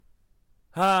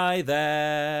Hi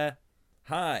there.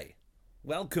 Hi.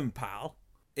 Welcome, pal.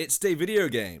 It's Day Video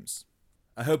Games.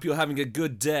 I hope you're having a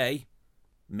good day.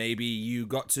 Maybe you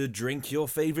got to drink your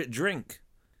favorite drink.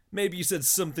 Maybe you said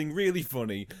something really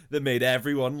funny that made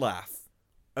everyone laugh.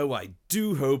 Oh, I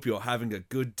do hope you're having a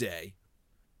good day.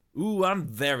 Ooh, I'm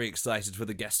very excited for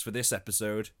the guest for this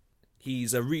episode.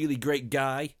 He's a really great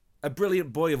guy, a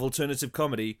brilliant boy of alternative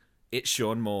comedy. It's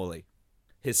Sean Morley.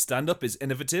 His stand-up is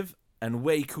innovative and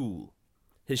way cool.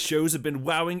 His shows have been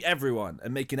wowing everyone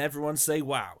and making everyone say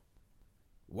wow.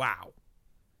 Wow.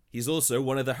 He's also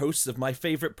one of the hosts of my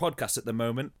favourite podcast at the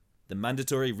moment, The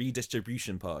Mandatory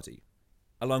Redistribution Party,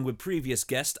 along with previous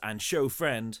guest and show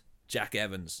friend, Jack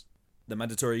Evans. The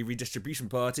Mandatory Redistribution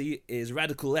Party is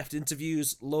radical left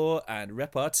interviews, law and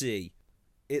repartee.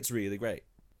 It's really great.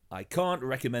 I can't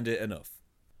recommend it enough.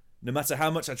 No matter how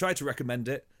much I try to recommend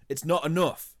it, it's not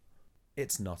enough.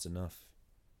 It's not enough.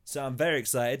 So I'm very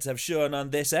excited to have Sean on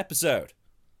this episode.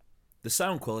 The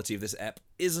sound quality of this ep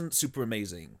isn't super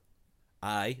amazing.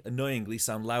 I, annoyingly,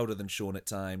 sound louder than Sean at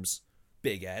times.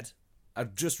 Big Ed.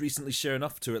 I've just recently shown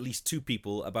off to at least 2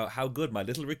 people about how good my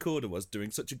little recorder was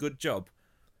doing such a good job.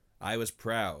 I was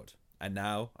proud, and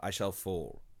now I shall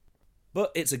fall.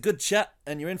 But it's a good chat,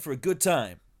 and you're in for a good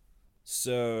time.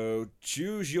 So,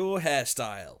 choose your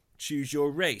hairstyle, choose your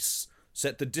race,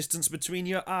 set the distance between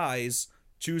your eyes,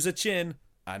 choose a chin,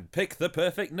 and pick the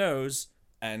perfect nose,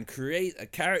 and create a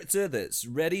character that's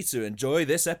ready to enjoy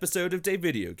this episode of Day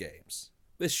Video Games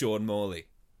with Sean Morley.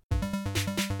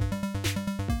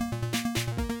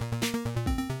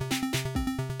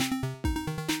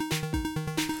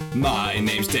 My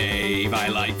name's Dave, I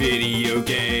like video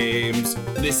games.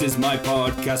 This is my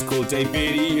podcast called Day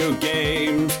Video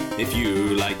Games. If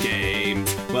you like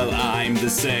games, well I'm the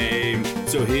same.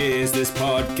 So here's this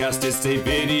podcast, it's Day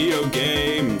Video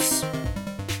Games.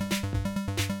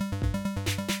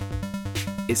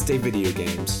 It's Day Video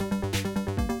Games.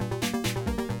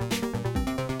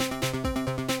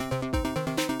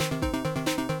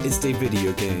 It's Day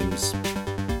Video Games.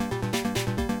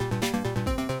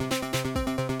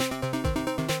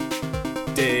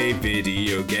 Day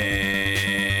Video Games.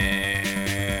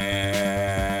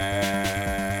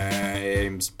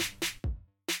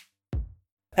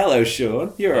 Hello,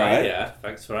 Sean. You're right. Yeah,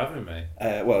 thanks for having me.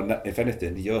 Well, if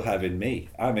anything, you're having me.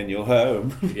 I'm in your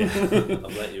home. Yeah, I'll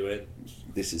let you in.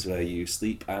 This is where you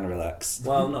sleep and relax.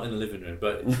 Well, not in the living room,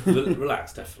 but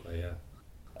relax, definitely, yeah.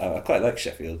 I quite like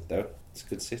Sheffield, though. It's a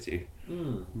good city. I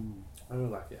really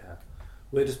like it here.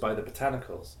 We're just by the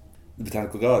botanicals. The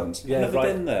Botanical Gardens. Yeah, I've never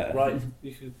right, been there. Right,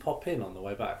 you could pop in on the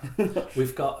way back.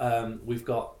 We've got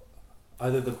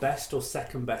either the best or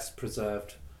second best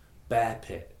preserved bear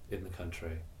pit in the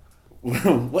country.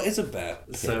 What is a bear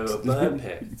pit? So a bear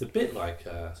pit, it's a bit like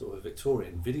a sort of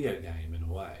Victorian video game in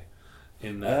a way.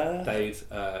 In that they'd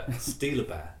steal a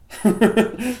bear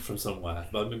from somewhere.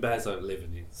 But I mean, bears don't live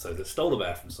in it, so they stole a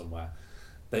bear from somewhere.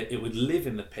 It would live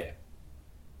in the pit,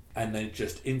 and they'd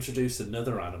just introduce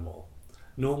another animal.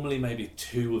 Normally, maybe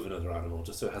 2 of another animal,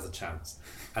 just so it has a chance,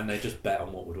 and they just bet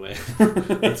on what would win.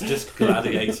 It's just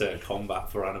gladiator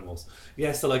combat for animals.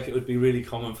 Yeah, so like it would be really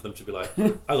common for them to be like,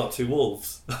 "I got 2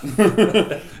 wolves." I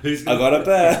got a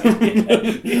bear.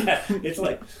 yeah, it's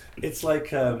like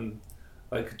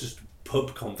just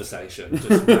pub conversation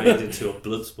just made into a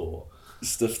blood sport.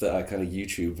 Stuff that I kind of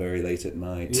YouTube very late at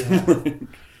night. Yeah.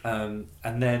 And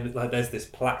then like there's this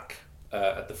plaque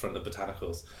at the front of the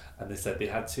botanicals, and they said they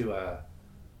had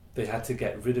to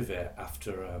get rid of it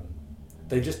after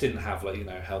they just didn't have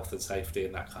health and safety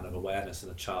and that kind of awareness,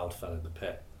 and a child fell in the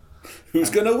pit. Who's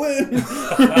gonna win?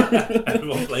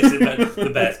 Everyone plays it. The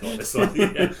bear's got this one.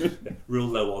 Yeah. Real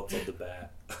low odds on the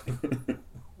bear.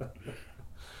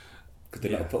 Could they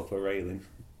not put up a railing?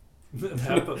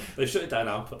 They shut it down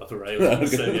and put up a railing.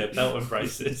 So yeah, belt and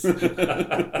braces.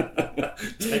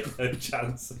 Take no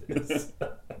chances.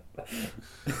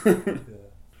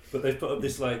 But they've put up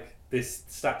this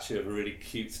statue of a really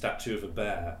cute statue of a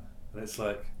bear, and it's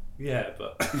like, yeah,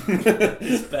 but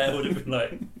this bear would have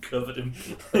been covered in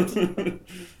blood.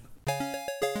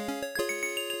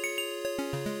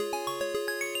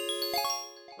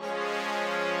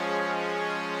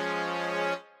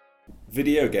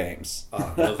 Video games.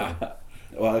 Oh, I love them.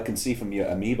 Well, I can see from your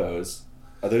amiibos.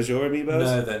 Are those your amiibos?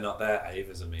 No, they're not. They're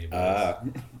Ava's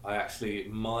amiibos. I actually,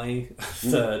 my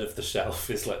third of the shelf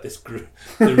is like this group.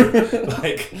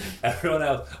 Like everyone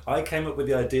else, I came up with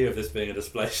the idea of this being a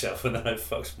display shelf, and then I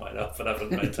fucked mine up and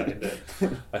haven't maintained it.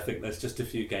 I think there's just a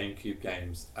few GameCube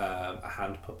games, a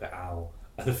hand puppet owl,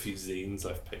 and a few zines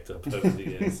I've picked up over the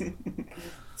years.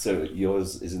 So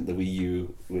yours isn't the Wii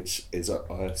U, which is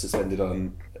suspended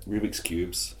on Rubik's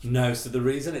Cubes. No, so the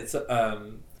reason it's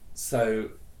so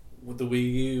the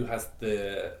Wii U has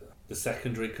the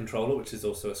secondary controller, which is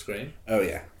also a screen. Oh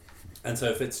yeah. And so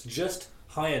if it's just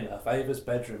high enough, Ava's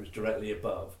bedroom is directly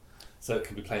above, so it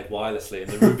can be played wirelessly,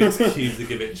 and the Rubik's Cube to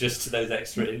give it just those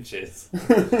extra inches,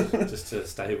 just to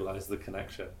stabilise the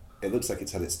connection. It looks like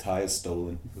it's had its tyres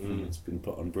stolen. It's been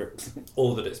put on bricks.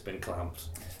 Or that it's been clamped.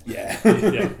 Yeah.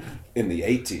 Yeah. In the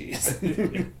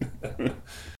 80s.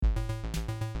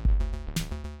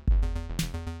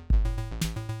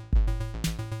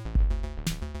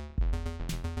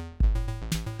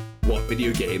 What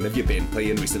video game have you been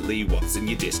playing recently? What's in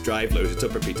your disc drive loaded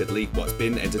up repeatedly? What's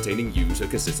been entertaining you so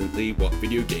consistently? What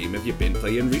video game have you been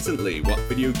playing recently? What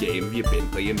video game have you been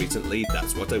playing recently?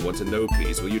 That's what I want to know,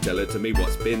 please will you tell it to me?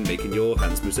 What's been making your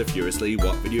hands move so furiously?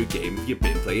 What video game have you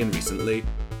been playing recently?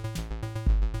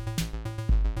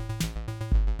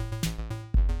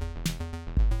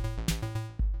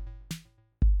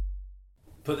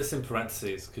 Put this in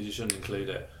parentheses because you shouldn't include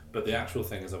it. But the actual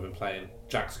thing is, I've been playing.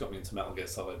 Jack's got me into Metal Gear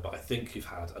Solid, but I think you've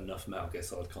had enough Metal Gear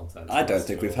Solid content. I don't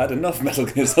think we've had enough Metal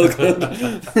Gear Solid. What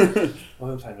have I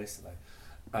been playing recently?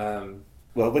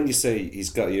 Well, when you say he's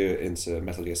got you into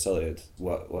Metal Gear Solid,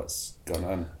 what's gone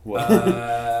on?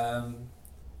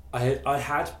 I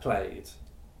had played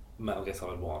Metal Gear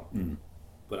Solid 1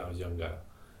 when I was younger,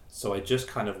 so I just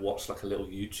kind of watched like a little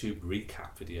YouTube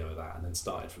recap video of that, and then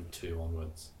started from 2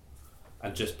 onwards.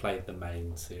 And just played the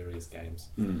main series games.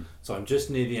 So I'm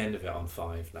just near the end of it on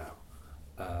 5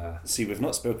 now. See, we've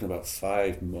not spoken about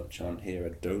 5 much on here,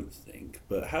 I don't think.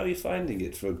 But how are you finding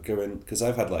it for going... Because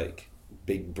I've had, like,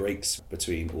 big breaks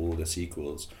between all the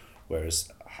sequels. Whereas,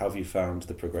 how have you found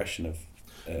the progression of...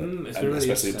 It's and really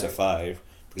especially to interesting. 5?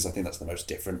 Because I think that's the most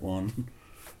different one.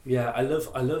 Yeah, I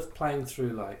love playing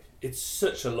through, like... It's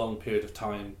such a long period of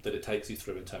time that it takes you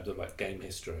through in terms of, like, game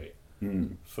history.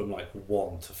 From like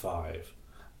 1 to 5.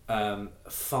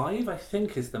 5 I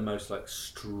think is the most like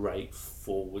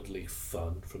straightforwardly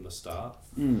fun from the start.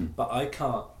 But I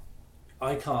can't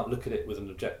look at it with an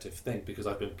objective thing because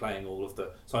I've been playing all of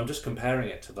the... So I'm just comparing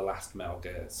it to the last Metal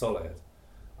Gear Solid.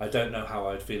 I don't know how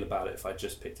I'd feel about it if I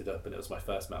just picked it up and it was my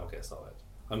first Metal Gear Solid.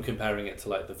 I'm comparing it to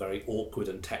like the very awkward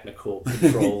and technical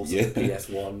controls of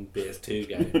PS1, PS2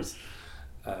 games.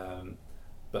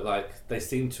 But like they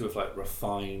seem to have like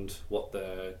refined what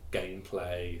the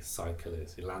gameplay cycle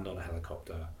is. You land on a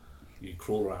helicopter, you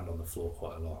crawl around on the floor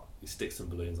quite a lot, you stick some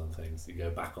balloons on things, you go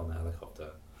back on the helicopter.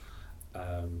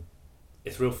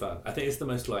 It's real fun. I think it's the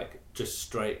most like just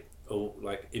straight or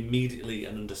like immediately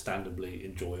and understandably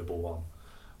enjoyable one,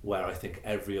 where I think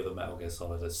every other Metal Gear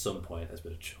Solid at some point has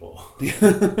been a chore.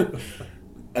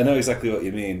 I know exactly what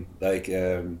you mean. Like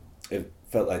it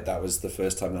felt like that was the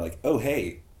first time they're like, oh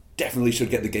hey, definitely should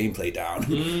get the gameplay down.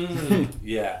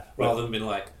 Yeah, rather than being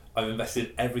like, I've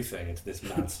invested everything into this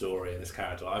mad story and this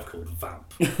character I've called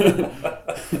Vamp.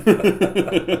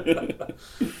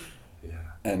 Yeah.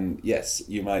 And yes,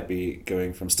 you might be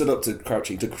going from stood up to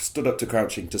crouching to stood up to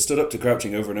crouching to stood up to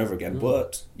crouching over and over again,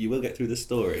 but you will get through the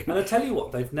story. And I tell you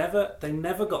what, they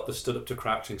never got the stood up to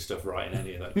crouching stuff right in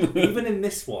any of them. Even in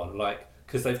this one, like,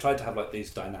 because they've tried to have like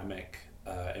these dynamic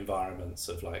environments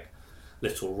of like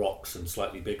little rocks and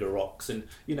slightly bigger rocks, and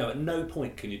you know, at no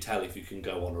point can you tell if you can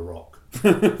go on a rock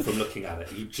from looking at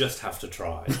it. You just have to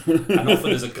try. And often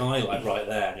there's a guy like right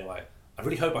there, and you're like, I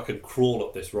really hope I can crawl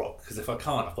up this rock, because if I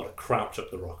can't, I've got to crouch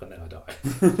up the rock and then I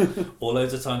die. Or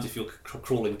loads of times if you're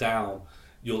crawling down,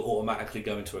 you'll automatically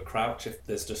go into a crouch if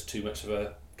there's just too much of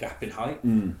a gap in height,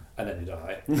 and then you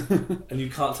die. And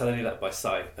you can't tell any of that by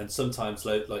sight. And sometimes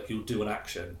like you'll do an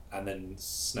action and then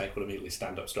Snake will immediately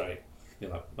stand up straight.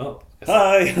 You're like, oh,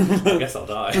 I guess I'll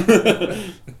die.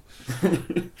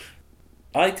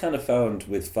 I kind of found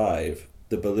with 5,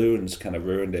 the balloons kind of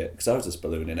ruined it, because I was just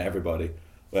ballooning everybody,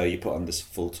 where you put on this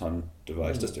Fulton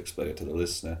device, just to explain it to the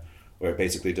listener, where it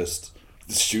basically just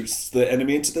shoots the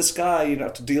enemy into the sky. You don't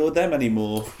have to deal with them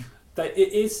anymore.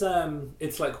 It's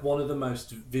like one of the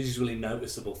most visually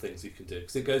noticeable things you can do,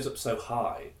 because it goes up so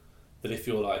high that if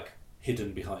you're like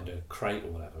hidden behind a crate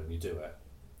or whatever and you do it,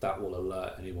 that will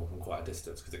alert anyone from quite a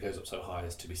distance, because it goes up so high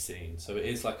as to be seen. So it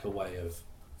is like a way of,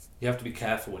 you have to be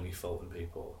careful when you Fulton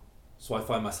people. So I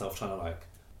find myself trying to like,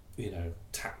 you know,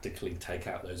 tactically take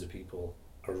out loads of people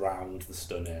around the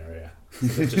stun area. So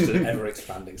there's just an ever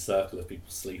expanding circle of people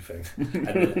sleeping, and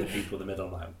then the people in the middle,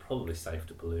 I'm like, I'm probably safe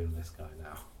to balloon this guy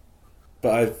now.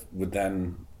 But I would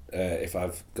then, if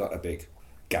I've got a big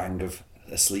gang of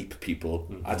asleep people,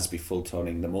 I'd just be full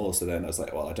toning them all. So then I was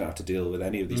like, well, I don't have to deal with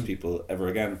any of these people ever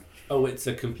again. Oh, it's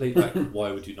a complete, like,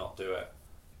 why would you not do it?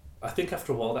 I think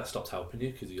after a while that stopped helping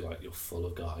you because you're full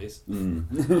of guys.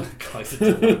 Guys that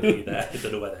don't want to be there, they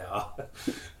don't know where they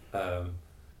are.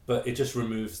 But it just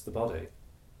removes the body.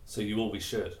 So you always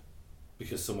should,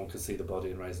 because someone can see the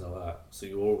body and raise an alert. So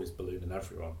you're always ballooning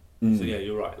everyone. So yeah,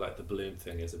 you're right, like the balloon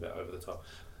thing is a bit over the top.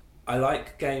 I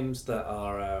like games that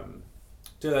are...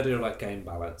 do the idea of like game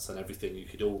balance and everything. You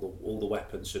could all the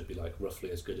weapons should be like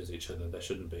roughly as good as each other. There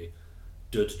shouldn't be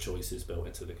dud choices built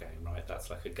into the game, right? That's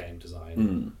like a game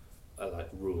design like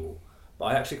rule. But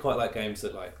I actually quite like games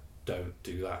that like don't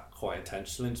do that quite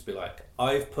intentionally and just be like,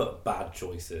 I've put bad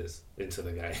choices into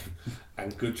the game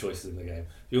and good choices in the game.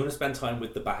 If you want to spend time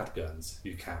with the bad guns,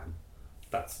 you can.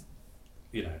 That's,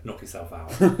 knock yourself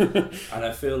out. And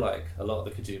I feel like a lot of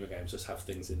the Kojima games just have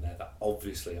things in there that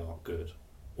obviously aren't good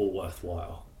or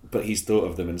worthwhile. But he's thought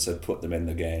of them and said, put them in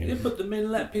the game. You put them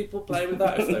in, let people play with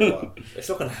that if they want. It's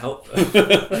not going to help them.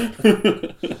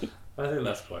 I think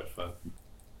that's quite fun.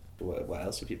 What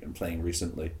else have you been playing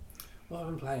recently? What have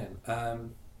I been playing?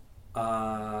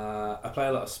 I play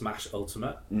a lot of Smash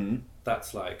Ultimate.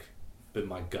 That's like been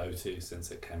my go-to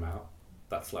since it came out.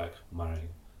 That's like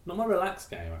not my relaxed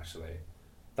game actually.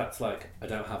 That's like I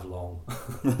don't have long,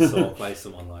 so I'll play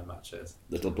some online matches.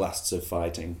 Little blasts of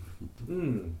fighting.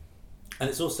 And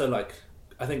it's also like,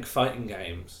 I think fighting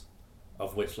games,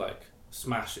 of which like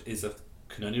Smash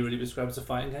can only really be described as a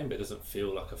fighting game, but it doesn't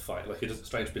feel like a fight. Like it doesn't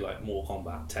strange to be like Mortal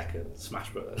Kombat, Tekken, Smash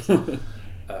Brothers.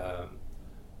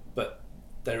 But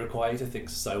they require you to think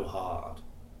so hard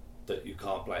that you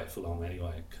can't play it for long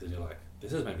anyway, because you're like,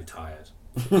 this has made me tired.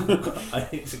 I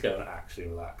need to go and actually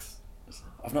relax.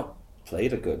 I've not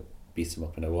played a good beat 'em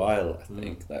up in a while.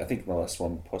 I think my last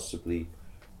one possibly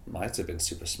might have been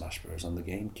Super Smash Bros. On the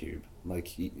GameCube.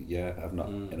 Like, yeah, I've not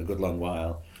in a good long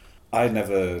while. I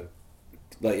never,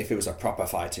 like, if it was a proper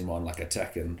fighting one like a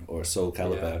Tekken or a Soul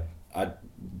Calibur, I'd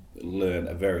learn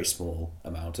a very small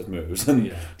amount of moves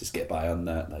and just get by on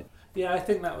that. Like, yeah, I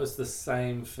think that was the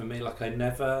same for me. Like, I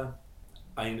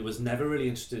was never really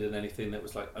interested in anything that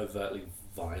was like overtly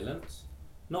violent.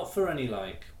 Not for any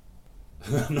like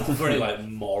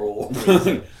moral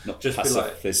reason. Not just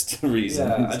pacifist reasons.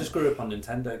 Yeah, I just grew up on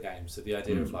Nintendo games, so the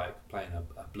idea of like playing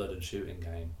a blood and shooting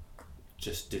game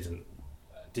just didn't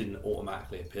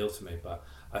automatically appeal to me. But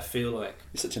I feel like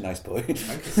you're such a nice boy.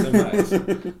 Thank you so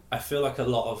much. I feel like a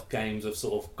lot of games have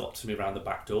sort of got to me around the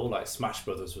back door. Like Smash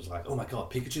Brothers was like, oh my god,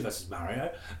 Pikachu versus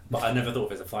Mario, but I never thought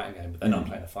of it as a fighting game. But then I'm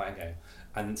playing a fighting game,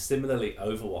 and similarly,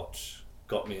 Overwatch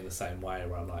got me in the same way.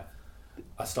 Where I'm like,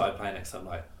 I started playing it, so I'm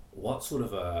like, what sort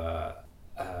of a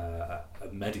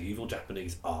medieval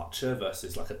Japanese archer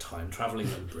versus like a time traveling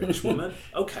British woman?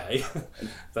 Okay,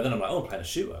 but then I'm like, oh, I'm playing a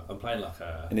shooter. I'm playing like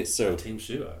a team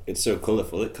shooter. It's so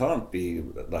colourful. It can't be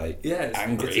like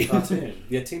angry. It's a cartoon.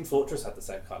 Yeah, Team Fortress had the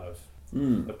same kind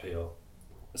of appeal.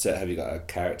 So, have you got a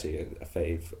character, a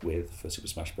fave for Super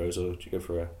Smash Bros, or do you go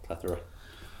for a plethora?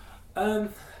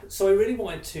 So I really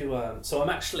wanted to. So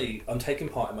I'm taking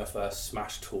part in my first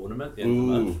Smash tournament at the end of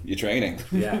the month. You're training.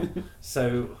 Yeah.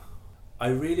 So I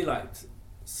really liked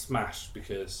Smash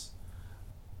because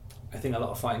I think a lot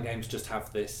of fighting games just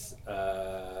have this.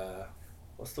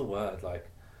 What's the word? Like,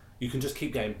 you can just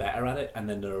keep getting better at it, and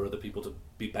then there are other people to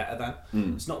be better than.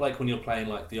 It's not like when you're playing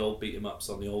like the old beat 'em ups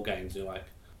on the old games. You're like,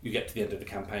 you get to the end of the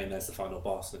campaign, there's the final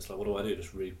boss, and it's like, what do I do?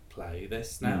 Just replay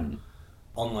this now.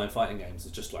 Online fighting games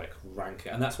is just like rank it,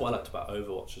 and that's what I liked about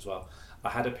Overwatch as well. I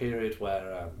had a period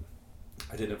where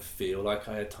I didn't feel like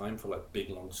I had time for like big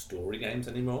long story games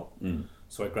anymore,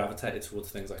 so I gravitated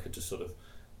towards things I could just sort of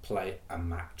play a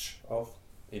match of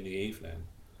in the evening,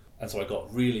 and so I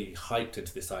got really hyped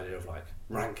into this idea of like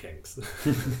rankings.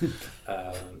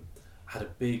 I had a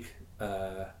big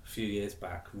few years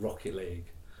back Rocket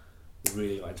League.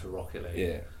 Really went to Rocket League.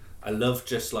 Yeah, I love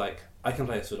just like I can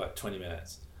play this for like 20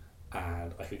 minutes.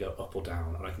 And I could go up or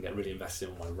down, and I can get really invested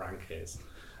in what my rank is.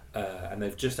 And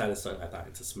they've just added something like that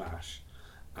into Smash.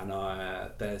 And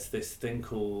there's this thing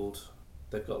called,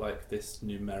 they've got like this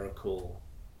numerical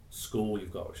score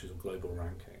you've got, which is a global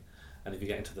ranking. And if you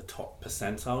get into the top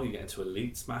percentile, you get into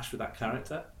Elite Smash with that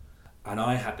character. And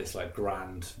I had this like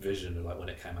grand vision of like when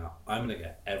it came out, I'm going to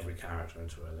get every character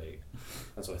into Elite.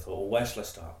 And so I thought, well, where shall I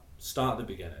start? Start at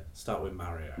the beginning. Start with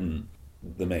Mario.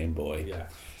 The main boy. Yeah.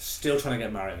 Still trying to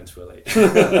get Mario into Elite.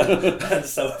 And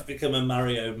so I've become a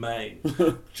Mario main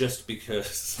just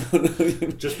because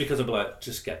I'm like,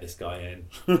 just get this guy in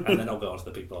and then I'll go on to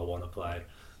the people I want to play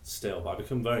still. But I've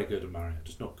become very good at Mario,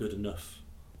 just not good enough.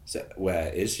 So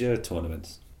where is your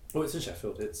tournament? Oh, it's in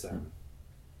Sheffield. It's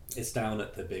down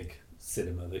at the big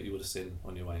cinema that you would have seen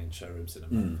on your way in showroom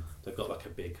cinema. They've got like a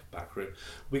big back room.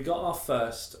 We got our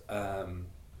first like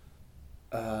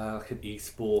an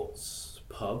esports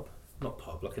pub, not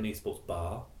pub, like an esports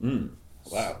bar.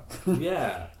 Wow.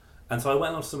 Yeah, and so I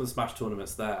went on to some of the Smash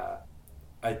tournaments there.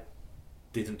 I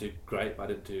didn't do great, but I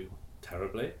didn't do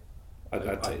terribly.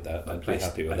 I'd take that. I'd be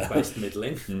happy with that. I placed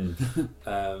middling.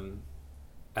 And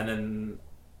then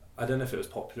I don't know if it was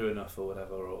popular enough or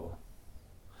whatever. Or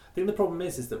I think the problem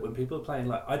is that when people are playing,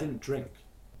 like, I didn't drink.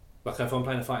 Like if I'm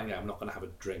playing a fighting game, I'm not going to have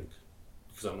a drink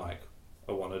because I'm like,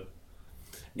 I want to.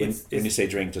 When you say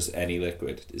drink, just any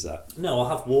liquid, is that? No,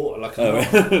 I'll have water. Like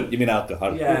you mean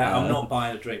alcohol? Yeah, I'm not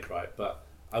buying a drink, right? But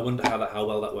I wonder how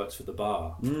well that works for the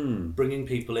bar. Bringing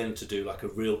people in to do like a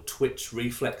real Twitch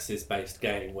reflexes based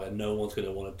game where no one's going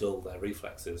to want to dull their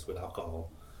reflexes with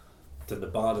alcohol, then the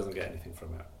bar doesn't get anything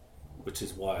from it, which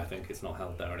is why I think it's not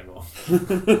held there anymore.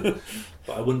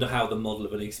 But I wonder how the model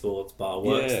of an esports bar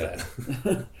works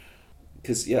then.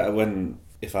 Because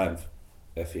if I'm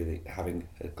feeling having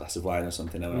a glass of wine or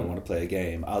something and I want to play a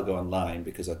game, I'll go online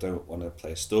because I don't want to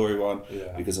play a story one,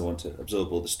 because I want to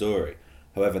absorb all the story.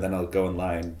 However, then I'll go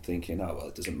online thinking, oh well,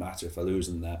 it doesn't matter if I lose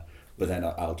in that, but then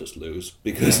I'll just lose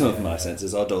because my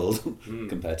senses are dulled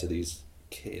compared to these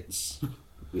kids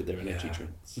with their energy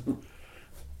drinks.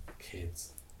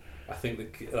 Kids, I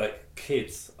think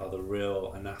kids are the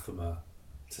real anathema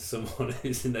to someone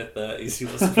who's in their 30s who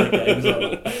wants to play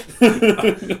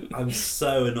games. I'm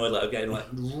so annoyed. Like I'm getting like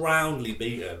roundly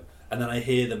beaten, and then I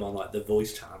hear them on like the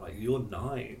voice chat. I'm like, "You're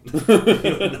 9.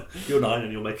 You're 9,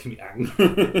 and you're making me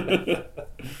angry."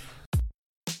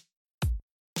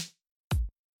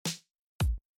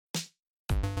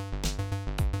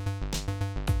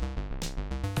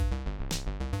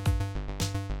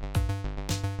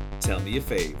 Tell me your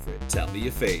favourite. Tell me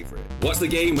your favourite. What's the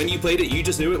game when you played it you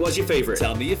just knew it was your favourite?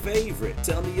 Tell me your favourite.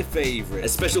 Tell me your favourite. A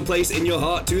special place in your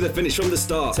heart to the finish from the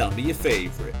start. Tell me your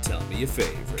favourite. Tell me your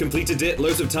favourite. Completed it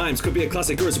loads of times, could be a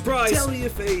classic or a surprise. Tell me your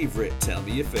favourite. Tell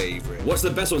me your favourite. What's the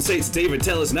best one? Say it to David.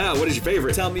 Tell us now. What is your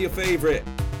favourite? Tell me your favourite.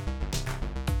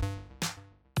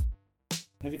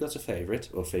 Have you got a favourite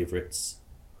or favourites?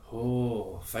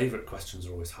 Oh, favourite questions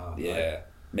are always hard. Yeah. Right?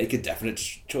 Make a definite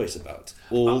choice about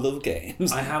all the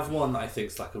games. I have one that I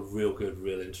think is like a real good,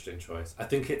 real interesting choice. I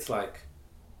think it's like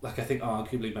I think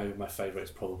arguably maybe my favourite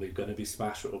is probably going to be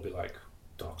Smash, or it'll be like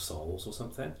Dark Souls or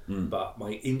something. But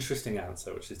my interesting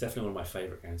answer, which is definitely one of my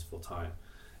favourite games of all time,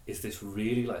 is this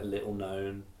really like little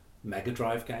known Mega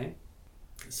Drive game.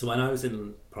 So when I was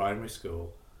in primary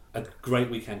school, a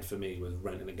great weekend for me was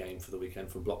renting a game for the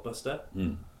weekend from Blockbuster,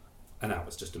 and that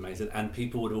was just amazing. And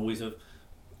people would always have.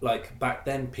 Like back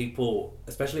then, people,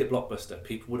 especially at Blockbuster,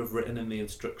 people would have written in the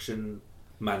instruction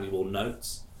manual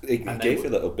notes. It gave you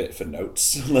a little bit for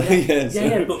notes.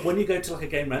 Yeah, but when you go to like a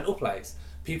game rental place,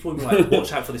 people would be like,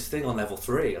 watch out for this thing on level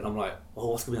 3. And I'm like, oh,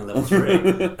 what's going to be on level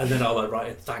 3? And then I'll like write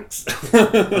in thanks.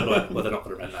 And I'm like, well, they're not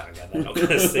going to rent that again. They're not going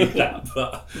to see that.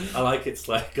 But I like it's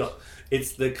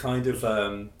it's the kind of,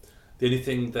 the only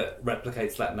thing that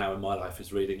replicates that now in my life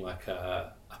is reading like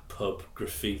a pub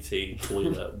graffiti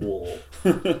toilet wall.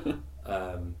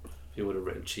 People would have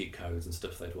written cheat codes and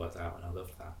stuff they'd worked out, and I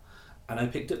loved that. And I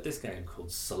picked up this game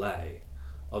called Soleil,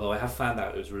 although I have found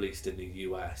out it was released in the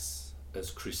US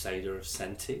as Crusader of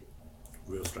Senti.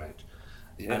 Real strange.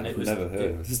 Yeah, and I've never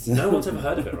heard of it. No one's ever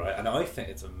heard of it, right? And I think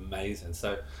it's amazing.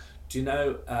 So, do you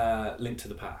know Link to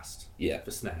the Past? Yeah.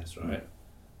 For SNES, right? It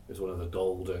was one of the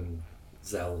golden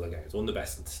Zelda games, one of the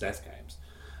best SNES games.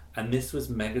 And this was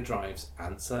Mega Drive's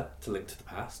answer to Link to the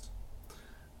Past.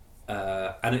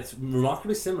 And it's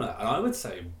remarkably similar, and I would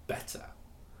say better.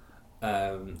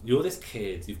 You're this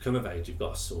kid, you've come of age, you've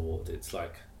got a sword, it's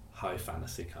like high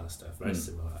fantasy kind of stuff, very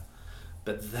similar.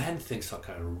 But then things start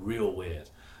going real weird.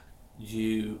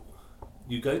 You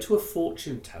go to a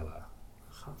fortune teller,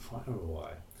 I can't remember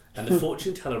why, and the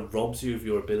fortune teller robs you of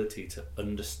your ability to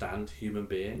understand human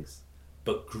beings,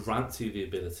 but grants you the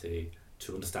ability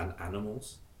to understand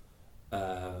animals.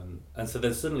 And so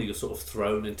then suddenly you're sort of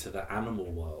thrown into the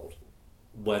animal world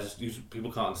where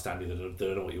people can't understand you, they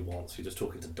don't know what you want, so you're just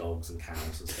talking to dogs and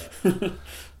cows and stuff.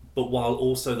 But while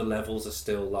also the levels are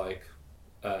still like,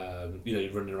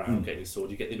 you're running around getting your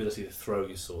sword, you get the ability to throw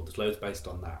your sword. There's loads based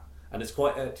on that. And it's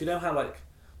quite, do you know how like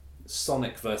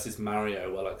Sonic versus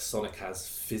Mario, where like Sonic has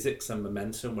physics and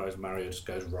momentum, whereas Mario just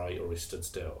goes right or he stood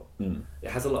still. It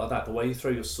has a lot of that. The way you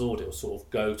throw your sword, it will sort of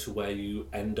go to where you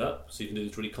end up, so you can do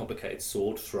these really complicated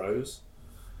sword throws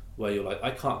where you're like,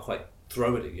 I can't quite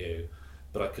throw it at you,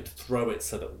 but I could throw it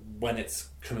so that when it's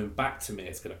coming back to me,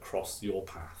 it's going to cross your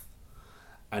path.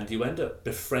 And you end up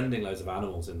befriending loads of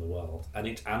animals in the world, and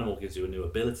each animal gives you a new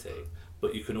ability,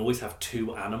 but you can always have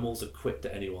 2 animals equipped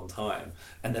at any one time,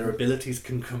 and their abilities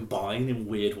can combine in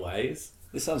weird ways.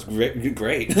 This sounds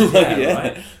great.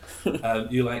 Yeah,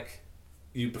 right.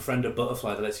 You befriend a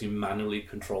butterfly that lets you manually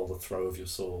control the throw of your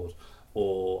sword,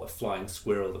 or a flying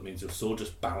squirrel that means your sword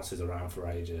just bounces around for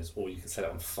ages, or you can set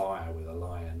it on fire with a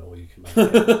lion, or you can make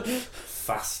it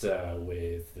faster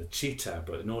with the cheetah.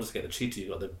 But in order to get the cheetah, you've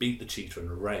got to beat the cheetah in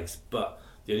a race. But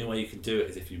the only way you can do it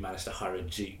is if you manage to hire a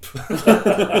jeep.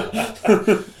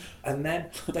 And then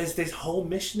there's this whole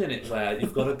mission in it where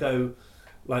you've got to go,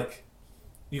 like,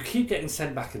 you keep getting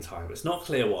sent back in time. It's not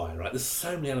clear why, right? There's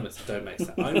so many elements that don't make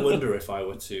sense. I wonder if I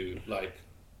were to, like,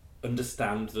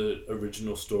 understand the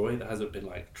original story that hasn't been,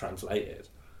 like, translated,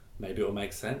 maybe it'll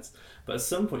make sense. But at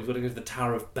some point you've got to go to the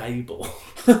Tower of Babel.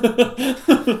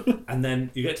 And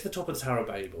then you get to the top of the Tower of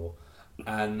Babel,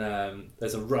 and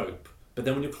there's a rope. But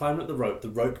then when you're climbing up the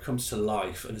rope comes to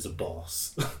life and is a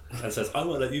boss and says, I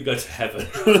won't let you go to heaven.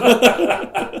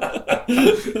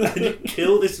 And you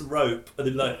kill this rope, and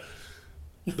then, like,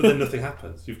 but then nothing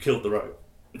happens. You've killed the rope.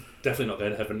 Definitely not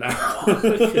going to heaven now.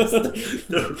 Because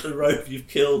the rope, you've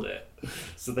killed it.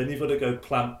 So then you've got to go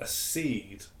plant a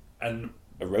seed, and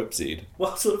A rope seed.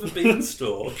 well, sort of a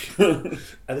beanstalk. And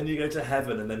then you go to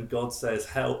heaven, and then God says,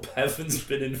 help, heaven's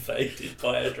been invaded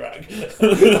by a dragon.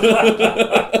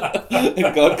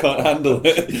 God can't handle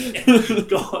it.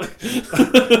 God.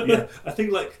 Yeah, I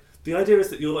think, like, the idea is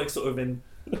that you're, like, sort of in,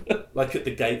 like, at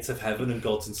the gates of heaven, and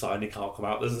God's inside and he can't come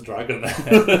out. There's a dragon there.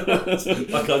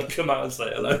 Like, I'd come out and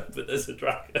say hello, but there's a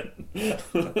dragon. And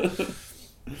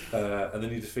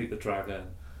then you defeat the dragon.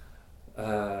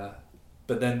 But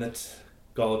then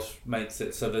God makes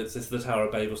it so that it's the Tower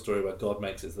of Babel story where God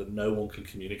makes it so that no one can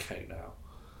communicate now.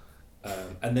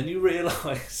 And then you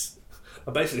realise,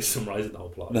 I'm basically summarising the whole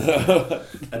plot.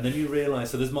 And then you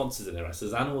realise, so there's monsters in it, right? So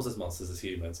there's animals, there's monsters, there's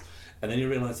humans. And then you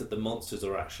realise that the monsters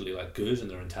are actually, like, good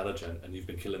and they're intelligent, and you've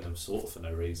been killing them sort of for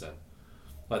no reason.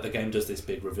 Like, the game does this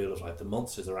big reveal of, like, the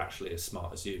monsters are actually as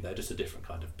smart as you. They're just a different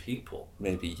kind of people.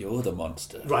 Maybe you're the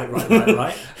monster. Right.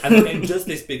 And the game does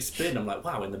this big spin. I'm like,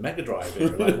 wow, in the Mega Drive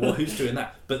era, like, well, who's doing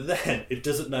that? But then it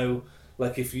doesn't know,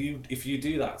 like, if you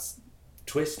do that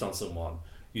twist on someone,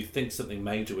 you'd think something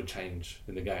major would change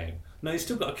in the game. No, you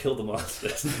still got to kill the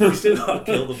monsters. You still got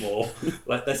to kill them all.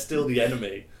 Like, they're still the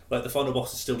enemy. Like, the final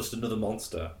boss is still just another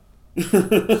monster.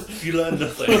 You learn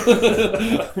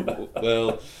nothing.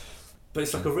 Well, but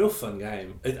it's like a real fun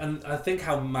game. And I think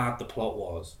how mad the plot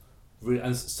was.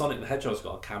 And Sonic the Hedgehog's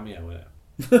got a cameo in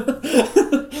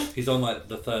it. He's on, like,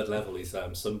 the 3rd level. He's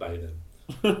sunbathing.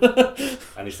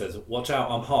 And he says, watch out,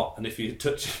 I'm hot, and if you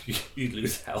touch it, you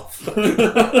lose health. The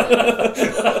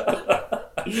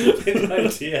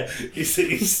idea is that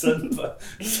he's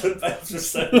sunbathed for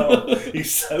so long,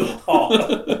 he's so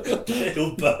hot that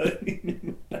he'll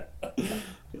burn.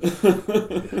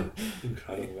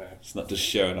 Incredible. it's not just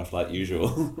showing off like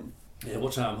usual. Yeah,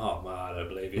 watch out, I'm hot. Man, I don't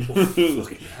believe you. Oh,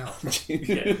 fucking hell.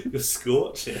 Yeah, you're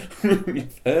scorching.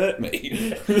 You've hurt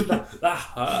me. That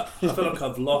hurt. I feel like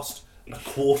I've lost a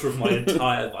quarter of my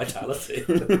entire vitality.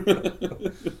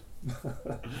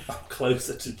 I'm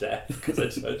closer to death because I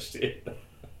touched you.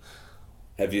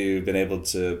 Have you been able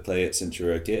to play it since you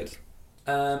were a kid?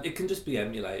 It can just be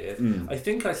emulated. I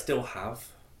think I still have.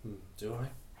 Do I?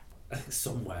 I think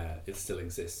somewhere it still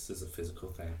exists as a physical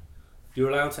thing. You're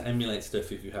allowed to emulate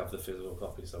stuff if you have the physical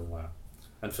copy somewhere.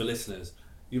 And for listeners,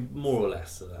 you more or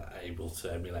less are able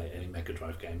to emulate any Mega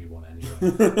Drive game you want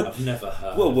anyway. I've never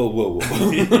heard. Whoa.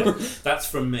 Yeah, that's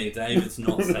from me. David's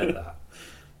not said that.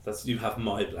 You have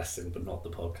my blessing, but not the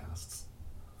podcast's.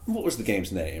 What was the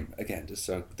game's name? Again, just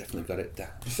so I've definitely got it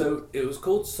down. So it was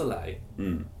called Soleil.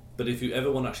 But if you ever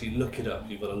want to actually look it up,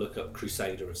 you've got to look up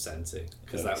Crusader of Senti,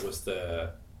 because that was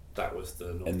the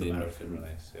North American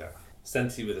release. Yeah,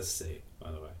 Senti with a C,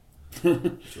 by the way.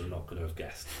 Which you're not going to have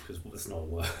guessed, because it's not a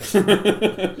word.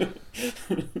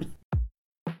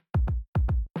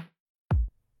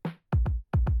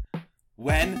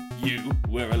 When you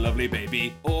were a lovely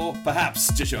baby, or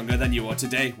perhaps just younger than you are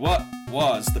today, what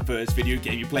was the first video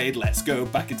game you played? Let's go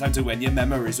back in time to when your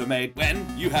memories were made. When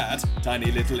you had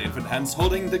tiny little infant hands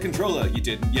holding the controller you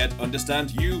didn't yet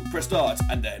understand, you pressed start,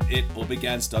 and then it all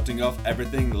began, starting off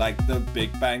everything like the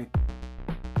Big Bang.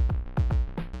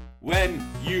 When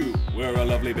you were a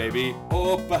lovely baby,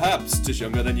 or perhaps just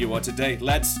younger than you are today,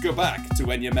 let's go back to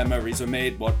when your memories were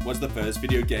made. What was the first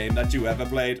video game that you ever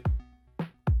played?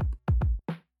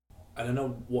 I don't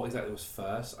know what exactly was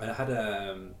first. I had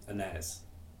a NES.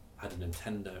 I had a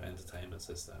Nintendo Entertainment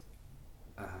System.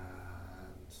 And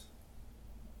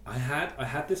I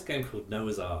had this game called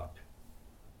Noah's Ark.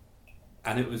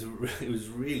 And it was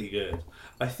really good.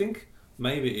 I think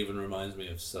Maybe it even reminds me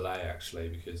of Soleil, actually,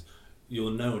 because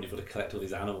you'll know when you've got to collect all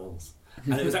these animals.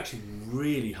 And it was actually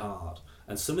really hard.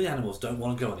 And some of the animals don't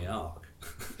want to go on the ark.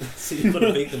 So you've got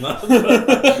to beat them up.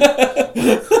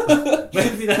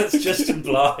 Maybe that's just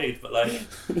implied, but like,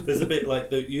 there's a bit like,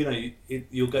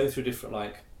 you'll go through different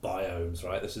like biomes,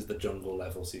 right? This is the jungle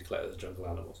level, so you collect the jungle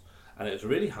animals. And it was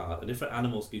really hard, and different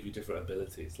animals give you different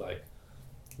abilities, like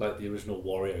the original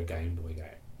Wario Game Boy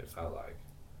game, it felt like.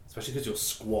 Especially because you're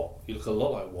squat. You look a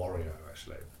lot like Wario,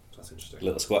 actually. That's interesting.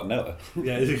 Little squat Noah.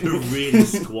 Yeah, you're really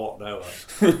squat Noah.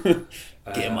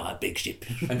 Get in my big ship.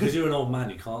 And because you're an old man,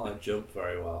 you can't like jump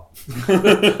very well.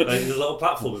 There's a lot of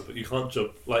platforming, but you can't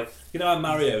jump. Like, you know how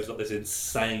Mario's got this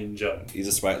insane jump? He's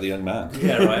a sprightly young man.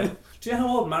 Yeah, right. Do you know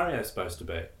how old Mario's supposed to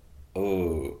be?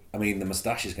 Oh, I mean, the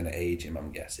moustache is going to age him,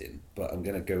 I'm guessing. But I'm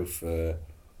going to go for...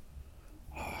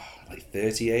 like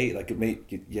 38, like it may,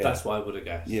 yeah. That's what I would have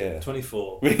guessed. Yeah.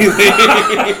 24. Really?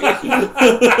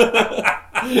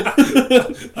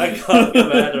 I can't get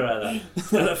my head around that.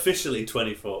 And officially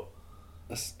 24.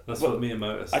 That's what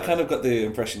Miyamoto said. I kind of got the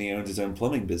impression he owned his own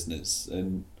plumbing business,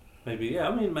 and maybe, yeah.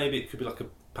 I mean, maybe it could be like a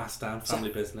passed down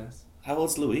family business. How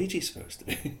old's Luigi supposed to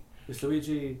be? Is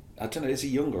Luigi? I don't know. Is he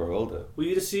younger or older? Well,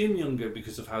 you'd assume younger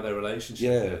because of how their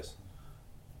relationship is.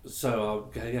 So I'll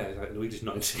go, yeah, like Luigi's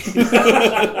 19.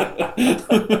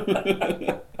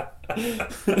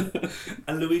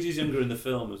 And Luigi's younger in the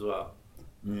film as well.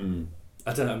 Mm.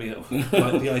 I don't know, I mean,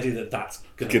 like the idea that that's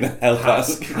going to help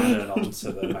pass us canon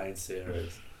onto the main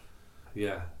series.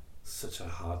 Yeah, such a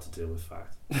hard to deal with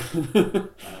fact.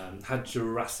 Had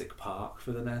Jurassic Park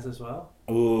for the NES as well.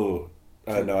 Oh,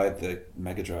 no, I had the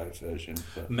Mega Drive version.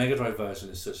 But... Mega Drive version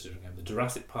is such a different game. The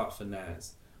Jurassic Park for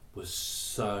NES was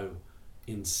so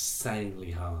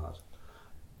insanely hard.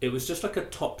 It was just like a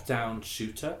top-down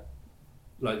shooter.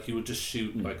 Like you would just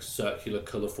shoot like circular,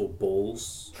 colourful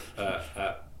balls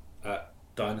at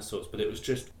dinosaurs, but it was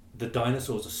just the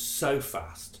dinosaurs are so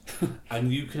fast,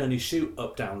 and you can only shoot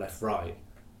up, down, left, right,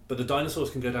 but the dinosaurs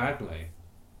can go diagonally,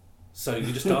 so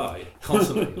you just die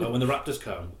constantly. Like when the raptors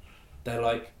come, they're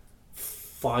like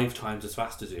 5 times as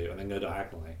fast as you, and then go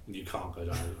diagonally, and you can't go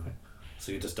diagonally,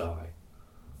 so you just die.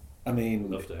 I mean,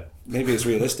 Loved it. Maybe it's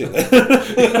realistic.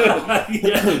 yeah,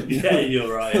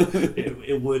 you're right.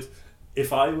 It would,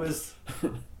 if I was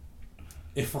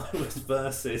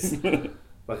versus,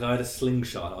 like I had a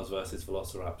slingshot and I was versus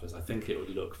Velociraptors, I think it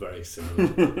would look very similar.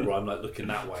 Where I'm like looking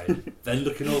that way, then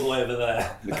looking all the way over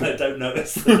there, and I don't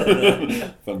notice that they're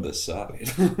there. From the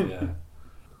side.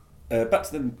 Yeah. Back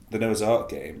to the Noah's Ark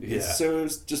game. Yeah. So it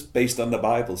was just based on the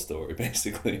Bible story,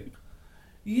 basically.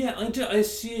 Yeah, I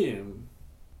assume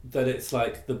that it's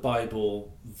like the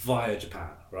Bible via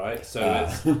Japan, right? So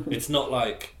it's not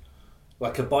like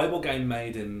a Bible game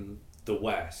made in the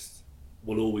West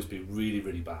will always be really,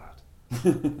 really bad.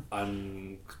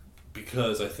 And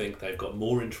because I think they've got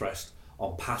more interest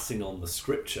on passing on the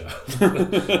scripture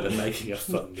than making a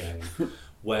fun game.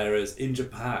 Whereas in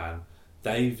Japan,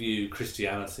 they view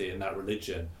Christianity and that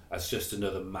religion as just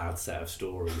another mad set of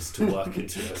stories to work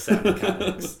into a set of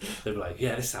mechanics. They're like,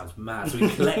 yeah, this sounds mad. So he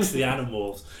collects the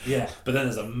animals, yeah, but then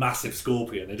there's a massive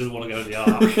scorpion. He doesn't want to go in the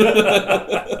ark.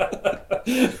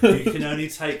 You can only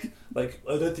take, like,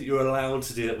 I don't think you're allowed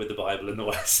to do that with the Bible in the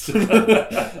West. We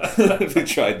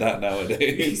tried that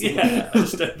nowadays. Yeah, I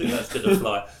just don't think that's going to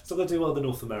fly. It's not going to do well in the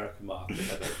North American market, I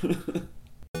think.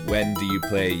 When do you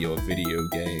play your video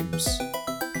games?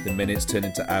 The minutes turn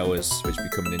into hours, which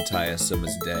become an entire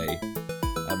summer's day.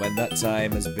 And when that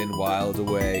time has been whiled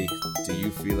away, do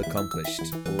you feel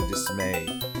accomplished or dismay?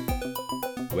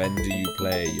 When do you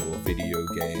play your video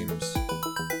games?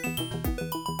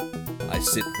 I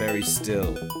sit very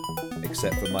still,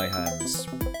 except for my hands,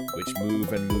 which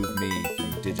move and move me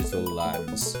through digital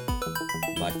lands.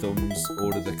 My thumbs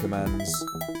order the commands,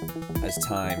 as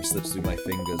time slips through my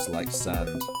fingers like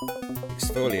sand.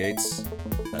 Exfoliates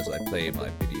as I play my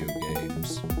video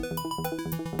games.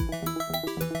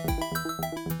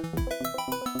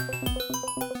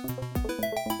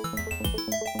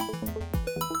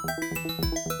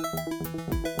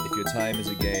 If your time is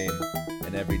a game,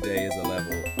 and every day is a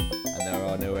level, and there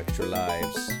are no extra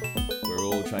lives, we're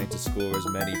all trying to score as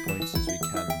many points as we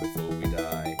can before we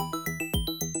die.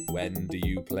 When do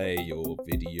you play your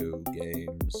video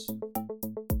games?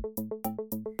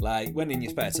 Like, when in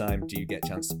your spare time do you get a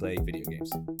chance to play video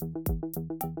games?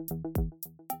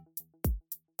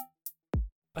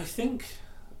 I think,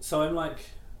 so I'm like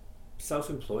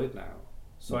self-employed now,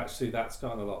 so actually that's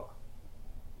gotten a lot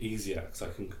easier because I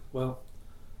can, well,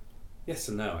 yes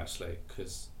and no actually,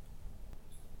 because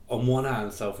on one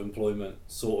hand self-employment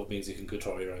sort of means you can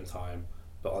control your own time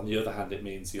But on the other hand, it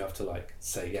means you have to like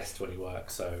say yes to any work.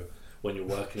 So when you're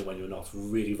working and when you're not, it's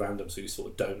really random. So you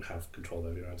sort of don't have control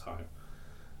over your own time.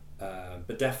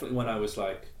 But definitely when I was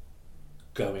like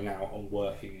going out and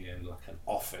working in like an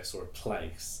office or a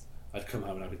place, I'd come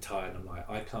home and I'd be tired and I'm like,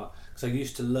 I can't, because I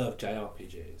used to love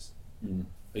JRPGs.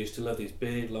 I used to love these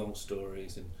big long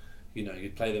stories, and you know,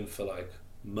 you'd play them for like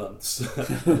months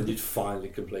and you'd finally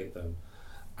complete them.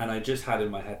 And I just had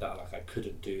in my head that like I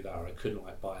couldn't do that, or I couldn't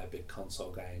like buy a big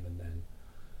console game and then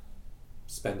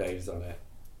spend ages on it.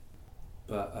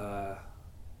 But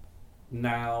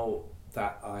now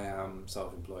that I am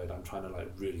self-employed, I'm trying to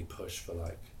like really push for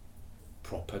like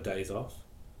proper days off,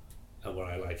 and where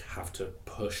I like have to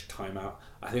push time out.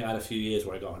 I think I had a few years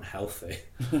where I got unhealthy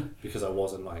because I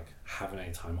wasn't like having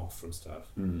any time off from stuff.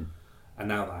 And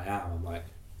now that I am, I'm like,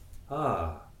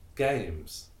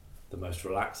 games, the most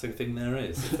relaxing thing there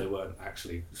is, if they weren't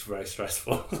actually very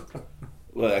stressful.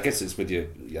 Well, I guess it's with you,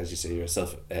 as you say, you're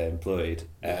self-employed,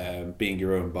 being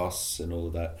your own boss and all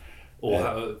of that.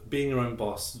 Or being your own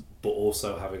boss, but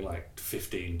also having like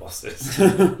 15 bosses.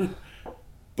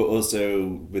 But also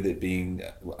with it being,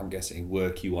 I'm guessing,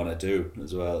 work you want to do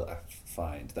as well, I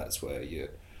find that's where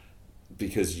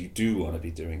because you do want to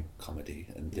be doing comedy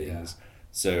and things. Yeah.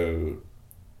 So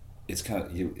it's kind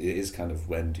of, it is kind of,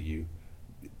 when do you,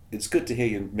 it's good to hear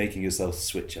you making yourself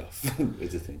switch off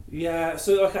is the thing. Yeah,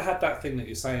 so like I had that thing that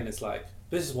you're saying, it's like,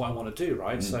 this is what I want to do,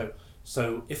 right?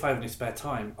 So if I have any spare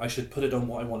time, I should put it on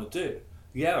what I want to do.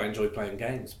 Yeah, I enjoy playing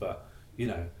games, but you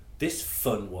know, this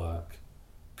fun work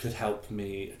could help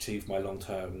me achieve my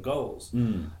long-term goals.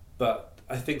 But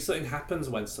I think something happens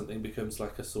when something becomes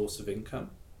like a source of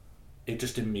income. It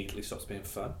just immediately stops being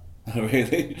fun. Oh,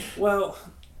 really? Well,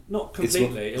 not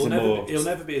completely. It'll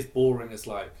never be as boring as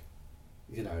like,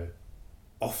 you know,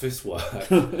 office work.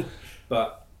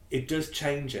 But it does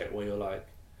change it, where you're like,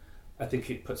 I think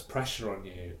it puts pressure on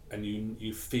you, and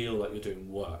you feel like you're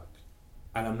doing work.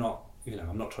 And I'm not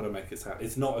trying to make it sound,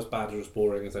 it's not as bad or as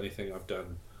boring as anything I've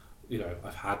done. You know,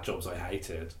 I've had jobs I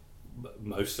hated,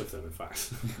 most of them in fact.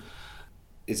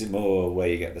 Is it more where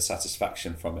you get the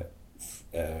satisfaction from it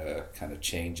kind of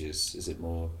changes? Is it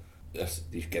more,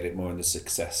 you get it more in the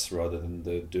success rather than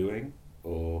the doing?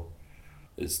 Or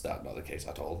is that not the case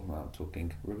at all? I'm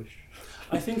talking rubbish.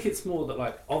 I think it's more that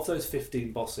like, of those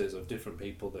 15 bosses of different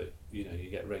people that, you know, you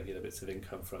get regular bits of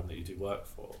income from that you do work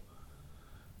for,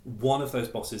 one of those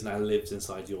bosses now lives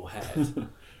inside your head.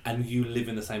 And you live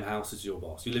in the same house as your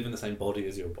boss. You live in the same body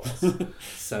as your boss.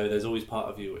 So there's always part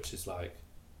of you which is like,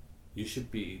 you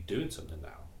should be doing something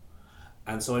now.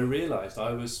 And so I realised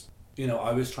I was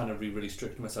trying to be really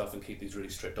strict with myself and keep these really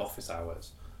strict office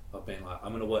hours of being like, I'm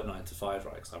going to work 9 to 5,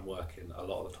 right? Because I'm working a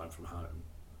lot of the time from home.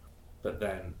 But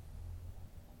then,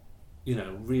 you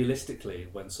know, realistically,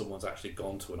 when someone's actually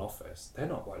gone to an office, they're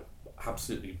not like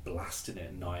absolutely blasting it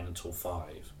at 9 until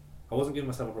 5. I wasn't giving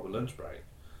myself a proper lunch break.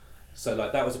 So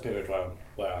like that was a period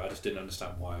where I just didn't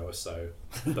understand why I was so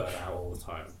burnt out all the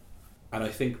time. And I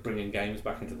think bringing games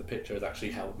back into the picture has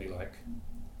actually helped me like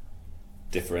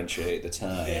differentiate the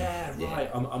time. Yeah, right.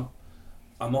 Yeah.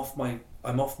 I'm off my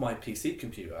PC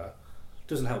computer.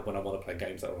 Doesn't help when I want to play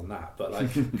games that are on that, but like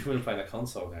when I'm playing a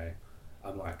console game,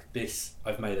 I'm like, this,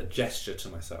 I've made a gesture to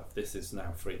myself, this is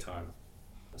now free time.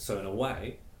 So in a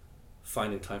way,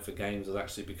 finding time for games has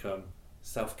actually become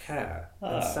self-care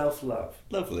and self-love.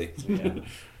 Lovely. Yeah.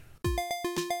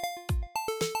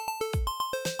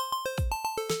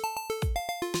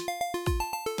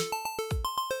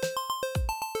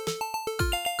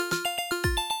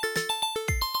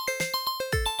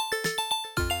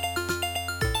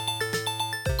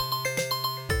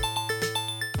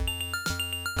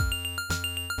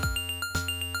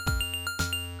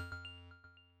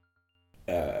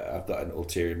 I've got an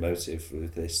ulterior motive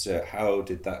with this. So how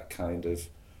did that kind of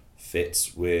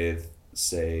fit with,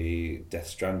 say, Death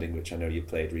Stranding, which I know you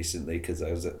played recently? Because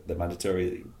I was at the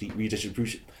mandatory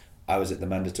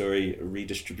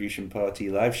redistribution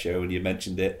party live show, and you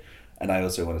mentioned it, and I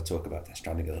also want to talk about Death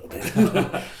Stranding a little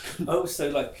bit. Oh, so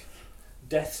like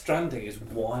Death Stranding is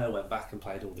why I went back and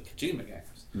played all the Kojima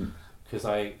games, because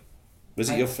Was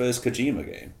it your first Kojima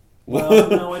game? Well,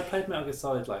 no, I played Metal Gear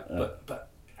Solid but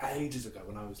ages ago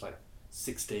when I was like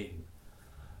 16,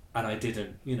 and I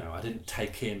didn't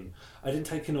take in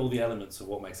all the elements of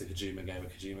what makes a Kojima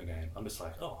game. I'm just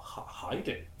like,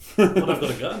 hiding. Well, I've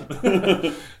got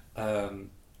a gun.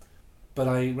 But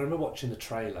I remember watching the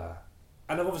trailer,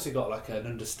 and I've obviously got like an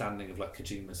understanding of like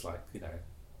Kojima's like, you know,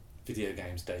 video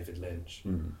games David Lynch,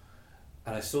 and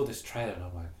I saw this trailer and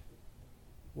I'm like,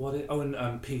 what?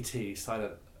 PT,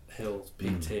 Silent Hills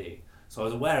PT. So I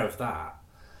was aware of that.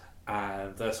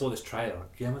 And I saw this trailer,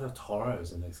 like, Guillermo del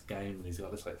Toro's in this game, and he's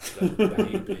got this like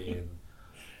baby,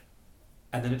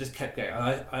 and then it just kept going.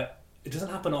 It doesn't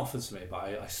happen often to me, but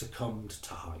I succumbed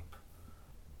to hype.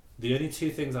 The only two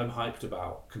things I'm hyped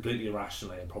about, completely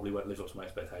irrationally, and probably won't live up to my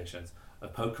expectations, are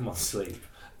Pokemon Sleep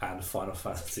and Final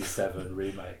Fantasy VII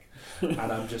Remake.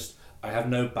 And I have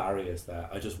no barriers there.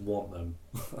 I just want them.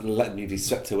 Letting you be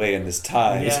swept away in this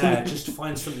tide. Yeah, just to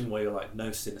find something where you're like,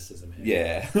 no cynicism here.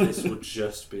 Yeah. This would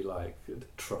just be like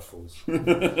truffles.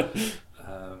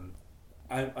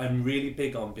 I'm really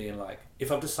big on being like,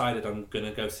 if I've decided I'm going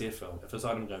to go see a film, if I've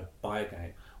decided I'm going to buy a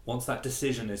game, once that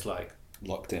decision is like...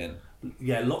 Locked in.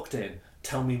 Yeah, locked in.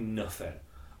 Tell me nothing.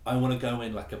 I want to go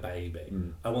in like a baby.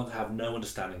 I want to have no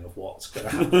understanding of what's going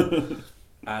to happen.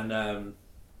 And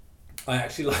I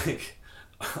actually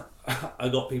I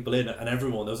got people in, and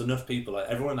everyone, there was enough people, like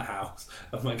everyone in the house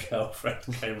and my girlfriend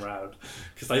came round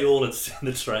because they all had seen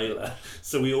the trailer.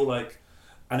 So we all like,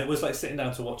 and it was like sitting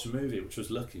down to watch a movie, which was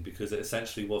lucky because it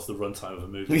essentially was the runtime of a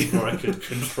movie before I could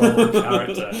control the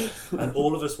character. And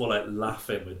all of us were like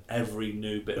laughing with every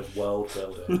new bit of world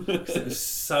building because it was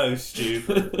so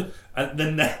stupid. And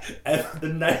the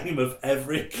name of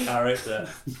every character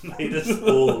made us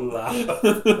all laugh.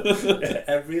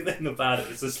 Everything about it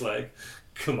was just like,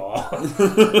 come on.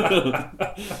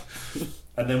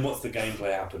 And then once the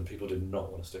gameplay happened, people did not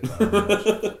want to stick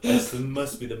around. It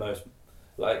must be the most...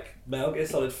 Like, Metal Gear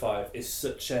Solid 5 is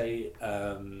such a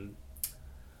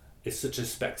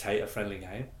spectator friendly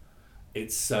game.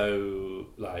 It's so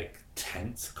like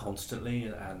tense constantly,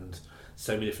 and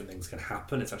so many different things can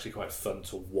happen. It's actually quite fun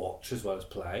to watch as well as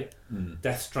play.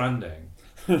 Death Stranding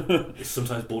is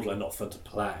sometimes borderline not fun to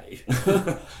play.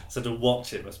 So to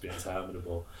watch it must be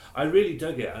interminable. I really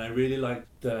dug it, and I really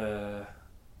liked the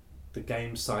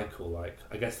game cycle. Like,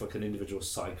 I guess like an individual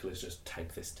cycle is just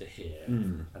take this to here,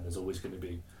 and there's always going to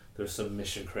be, there are some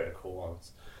mission critical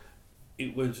ones.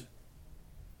 It would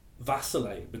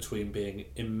vacillate between being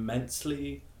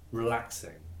immensely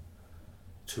relaxing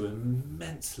to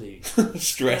immensely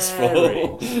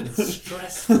stressful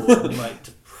and like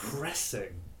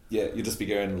depressing. Yeah, you'll just be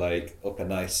going like up a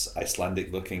nice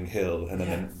Icelandic looking hill, and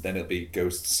then it'll be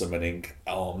ghost summoning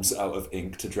arms out of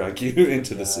ink to drag you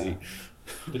into the sea.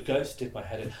 The ghost did my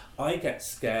head in. I get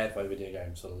scared by video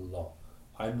games a lot.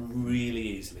 I'm really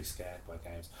easily scared by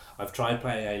games. I've tried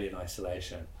playing Alien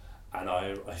Isolation, and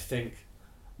I think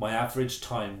my average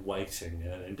time waiting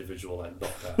in an individual like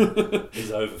locker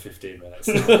is over 15 minutes.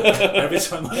 Every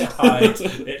time I hide,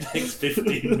 it takes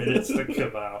 15 minutes to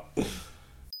come out.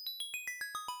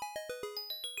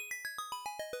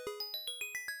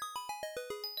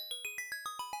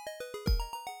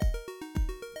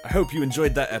 I hope you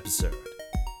enjoyed that episode.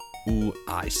 Ooh,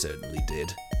 I certainly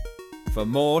did. For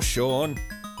more, Sean,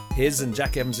 his and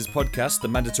Jack Evans' podcast, The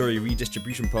Mandatory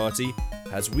Redistribution Party,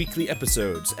 has weekly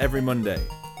episodes every Monday,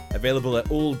 available at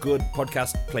all good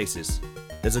podcast places.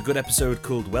 There's a good episode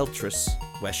called Weltress,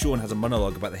 where Sean has a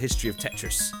monologue about the history of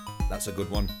Tetris. That's a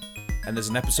good one. And there's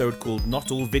an episode called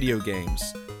Not All Video Games,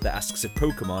 that asks if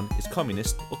Pokemon is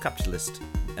communist or capitalist.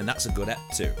 And that's a good ep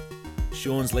too.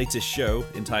 Sean's latest show,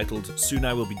 entitled Soon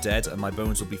I Will Be Dead and My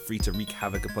Bones Will Be Free to Wreak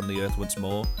Havoc Upon the Earth Once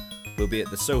More, will be at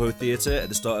the Soho Theatre at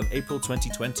the start of April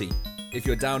 2020, if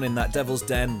you're down in that Devil's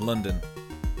Den, London.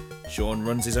 Sean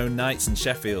runs his own nights in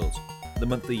Sheffield, the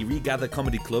monthly Regather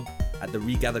Comedy Club at the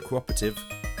Regather Cooperative,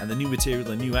 and the New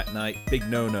Material and New Act Night Big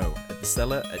No-No at the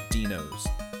Cellar at Dino's,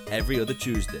 every other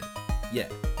Tuesday. Yeah,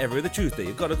 every other Tuesday,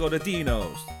 you've got to go to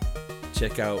Dino's.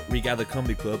 Check out Regather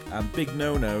Comedy Club and Big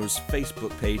No-No's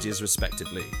Facebook pages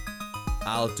respectively.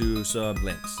 I'll do some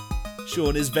links.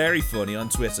 Sean is very funny on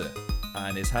Twitter,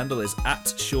 and his handle is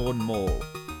 @SeanMorl,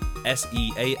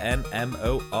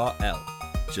 SeanMorl.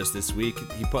 Just this week,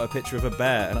 he put a picture of a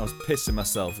bear, and I was pissing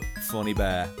myself. Funny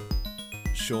bear.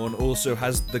 Sean also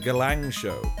has The Galang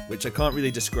Show, which I can't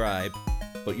really describe,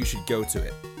 but you should go to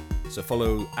it. So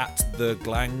follow @The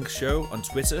Glang Show on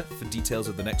Twitter for details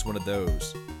of the next one of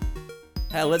those.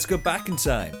 Hell, let's go back in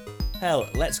time. Hell,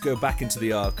 let's go back into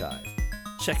the archive.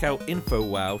 Check out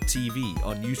InfoWow TV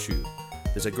on YouTube.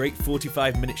 There's a great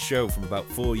 45-minute show from about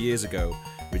 4 years ago,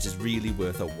 which is really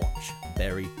worth a watch.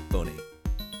 Very funny.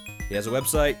 He has a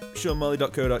website,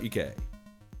 seanmorley.co.uk.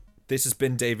 This has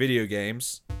been Day Video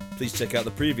Games. Please check out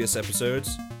the previous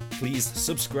episodes. Please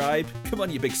subscribe. Come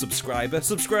on, you big subscriber.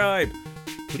 Subscribe!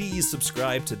 Please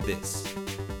subscribe to this.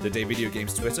 The Day Video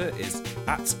Games Twitter is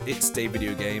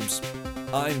 @It'sDayVideoGames.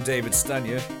 I'm David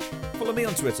Stanya. Follow me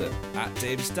on Twitter,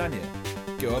 @David Stanya.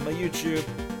 Go on my YouTube,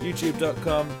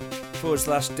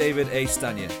 youtube.com/David A.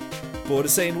 Stanya. Bored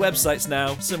of saying websites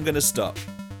now, so I'm going to stop.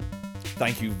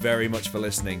 Thank you very much for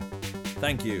listening.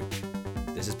 Thank you.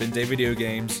 This has been Day Video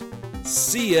Games.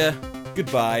 See ya.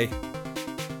 Goodbye.